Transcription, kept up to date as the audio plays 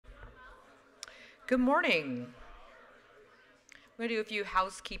Good morning. I'm going to do a few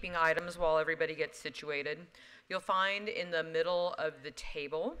housekeeping items while everybody gets situated. You'll find in the middle of the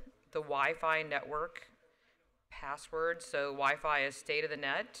table the Wi-Fi network password. So Wi-Fi is state of the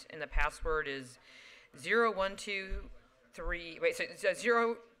net, and the password is 0123. Wait, so it's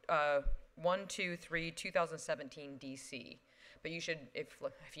 0123 2017 DC. But you should, if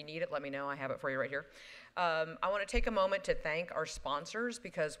you need it, let me know. I have it for you right here. I want to take a moment to thank our sponsors,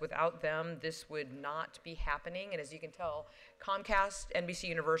 because without them, this would not be happening. And as you can tell, Comcast, NBC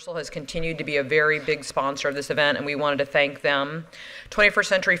Universal has continued to be a very big sponsor of this event, and we wanted to thank them. 21st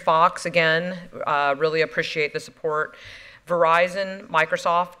Century Fox, again, really appreciate the support. Verizon,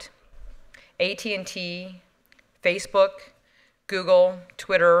 Microsoft, AT&T, Facebook, Google,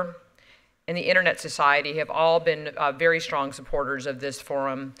 Twitter, and the Internet Society have all been very strong supporters of this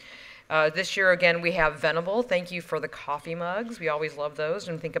forum. This year, again, we have Venable. Thank you for the coffee mugs. We always love those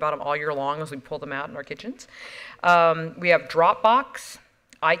and think about them all year long as we pull them out in our kitchens. We have Dropbox,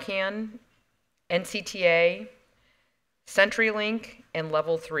 ICANN, NCTA, CenturyLink, and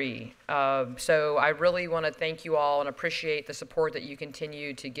Level 3. So I really want to thank you all and appreciate the support that you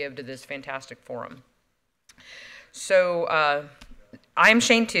continue to give to this fantastic forum. So I'm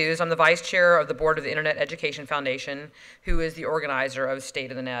Shane Tews. I'm the vice chair of the board of the Internet Education Foundation, who is the organizer of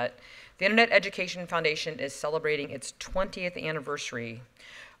State of the Net. The Internet Education Foundation is celebrating its 20th anniversary.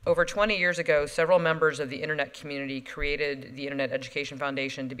 Over 20 years ago, several members of the Internet community created the Internet Education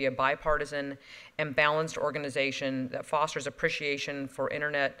Foundation to be a bipartisan and balanced organization that fosters appreciation for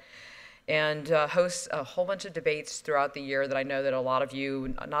Internet and hosts a whole bunch of debates throughout the year that I know that a lot of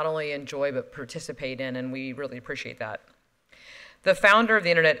you not only enjoy but participate in, and we really appreciate that. The founder of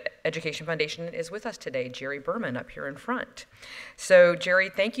the Internet Education Foundation is with us today, Jerry Berman, up here in front. So Jerry,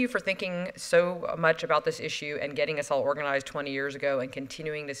 thank you for thinking so much about this issue and getting us all organized 20 years ago and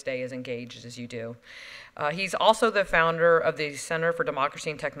continuing to stay as engaged as you do. He's also the founder of the Center for Democracy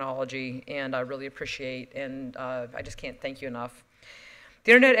and Technology, and I really appreciate, and I just can't thank you enough.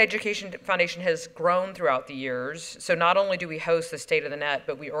 The Internet Education Foundation has grown throughout the years, so not only do we host the State of the Net,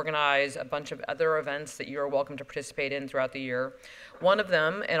 but we organize a bunch of other events that you are welcome to participate in throughout the year. One of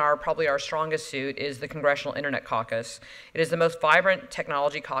them, and probably our strongest suit, is the Congressional Internet Caucus. It is the most vibrant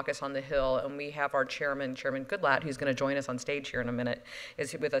technology caucus on the Hill, and we have our chairman, Chairman Goodlatte, who's going to join us on stage here in a minute,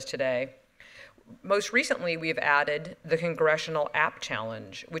 is with us today. Most recently, we've added the Congressional App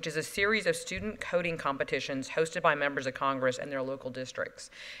Challenge, which is a series of student coding competitions hosted by members of Congress and their local districts.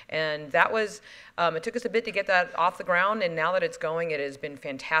 And that was, it took us a bit to get that off the ground, and now that it's going, it has been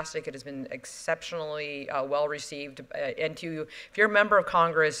fantastic. It has been exceptionally well received. If your member of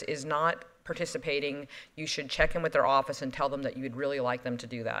Congress is not participating, you should check in with their office and tell them that you would really like them to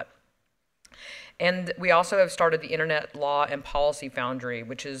do that. And we also have started the Internet Law and Policy Foundry,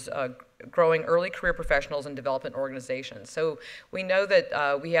 which is growing early career professionals and development organizations. So we know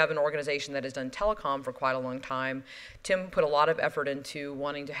that we have an organization that has done telecom for quite a long time. Tim put a lot of effort into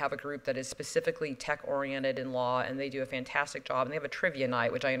wanting to have a group that is specifically tech-oriented in law, and they do a fantastic job. And they have a trivia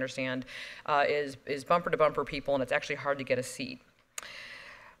night, which I understand is bumper-to-bumper people, and it's actually hard to get a seat.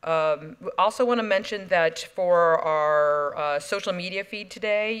 We also want to mention that for our social media feed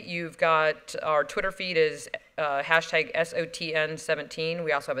today, you've got our Twitter feed is hashtag SOTN17.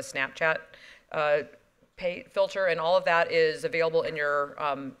 We also have a Snapchat filter, and all of that is available in your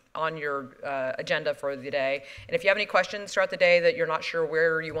on your agenda for the day. And if you have any questions throughout the day that you're not sure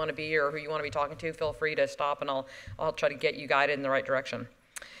where you want to be or who you want to be talking to, feel free to stop, and I'll try to get you guided in the right direction.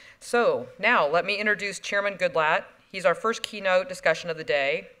 So now let me introduce Chairman Goodlatte. He's our first keynote discussion of the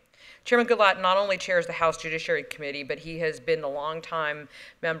day. Chairman Goodlatte not only chairs the House Judiciary Committee, but he has been a longtime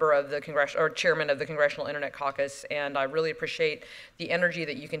member of the chairman of the Congressional Internet Caucus, and I really appreciate the energy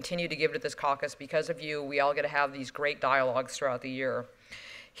that you continue to give to this caucus. Because of you, we all get to have these great dialogues throughout the year.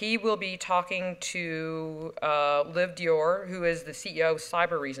 He will be talking to Liv Dior, who is the CEO of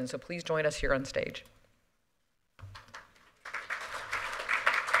Cyber Reason, so please join us here on stage.